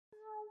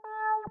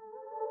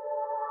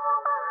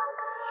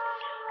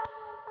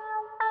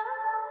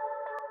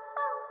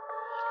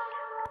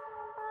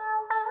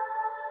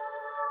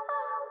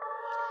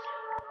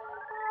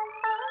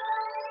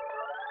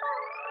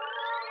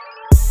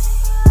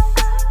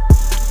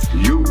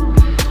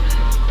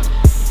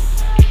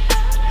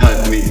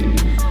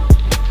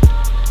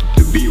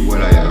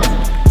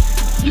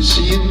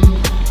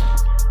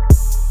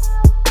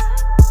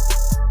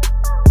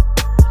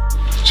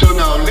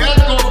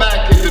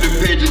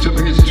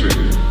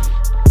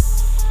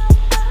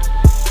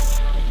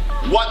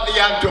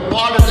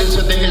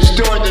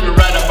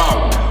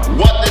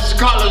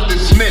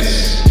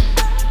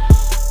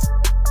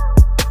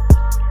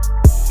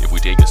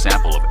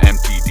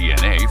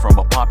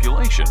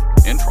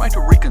try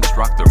to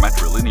reconstruct their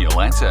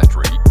matrilineal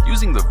ancestry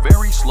using the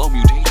very slow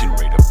mutation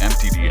rate of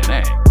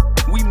mtDNA,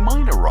 we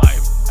might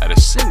arrive at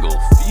a single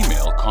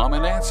female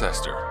common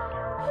ancestor.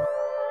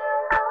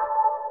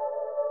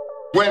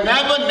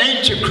 Whenever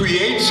nature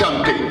creates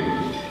something,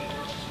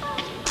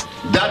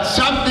 that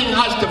something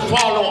has to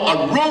follow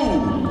a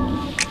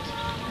rule,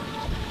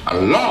 a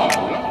law.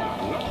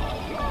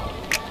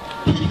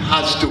 He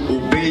has to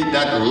obey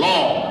that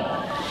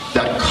law,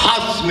 that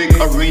cosmic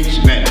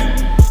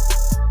arrangement.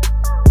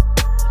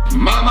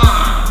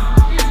 Mama,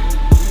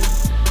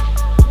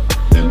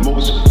 the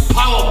most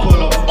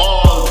powerful of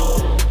all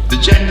the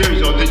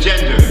genders or the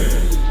gender.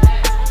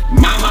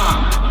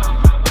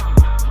 Mama,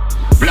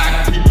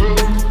 black people,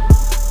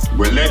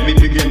 well, let me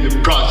begin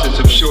the process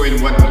of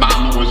showing what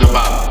Mama was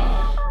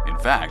about. In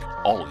fact,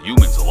 all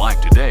humans alive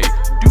today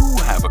do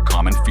have a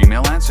common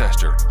female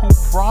ancestor who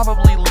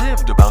probably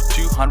lived about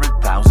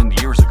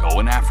 200,000 years ago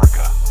in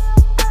Africa.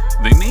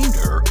 They named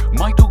her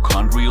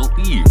Mitochondrial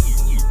Eve.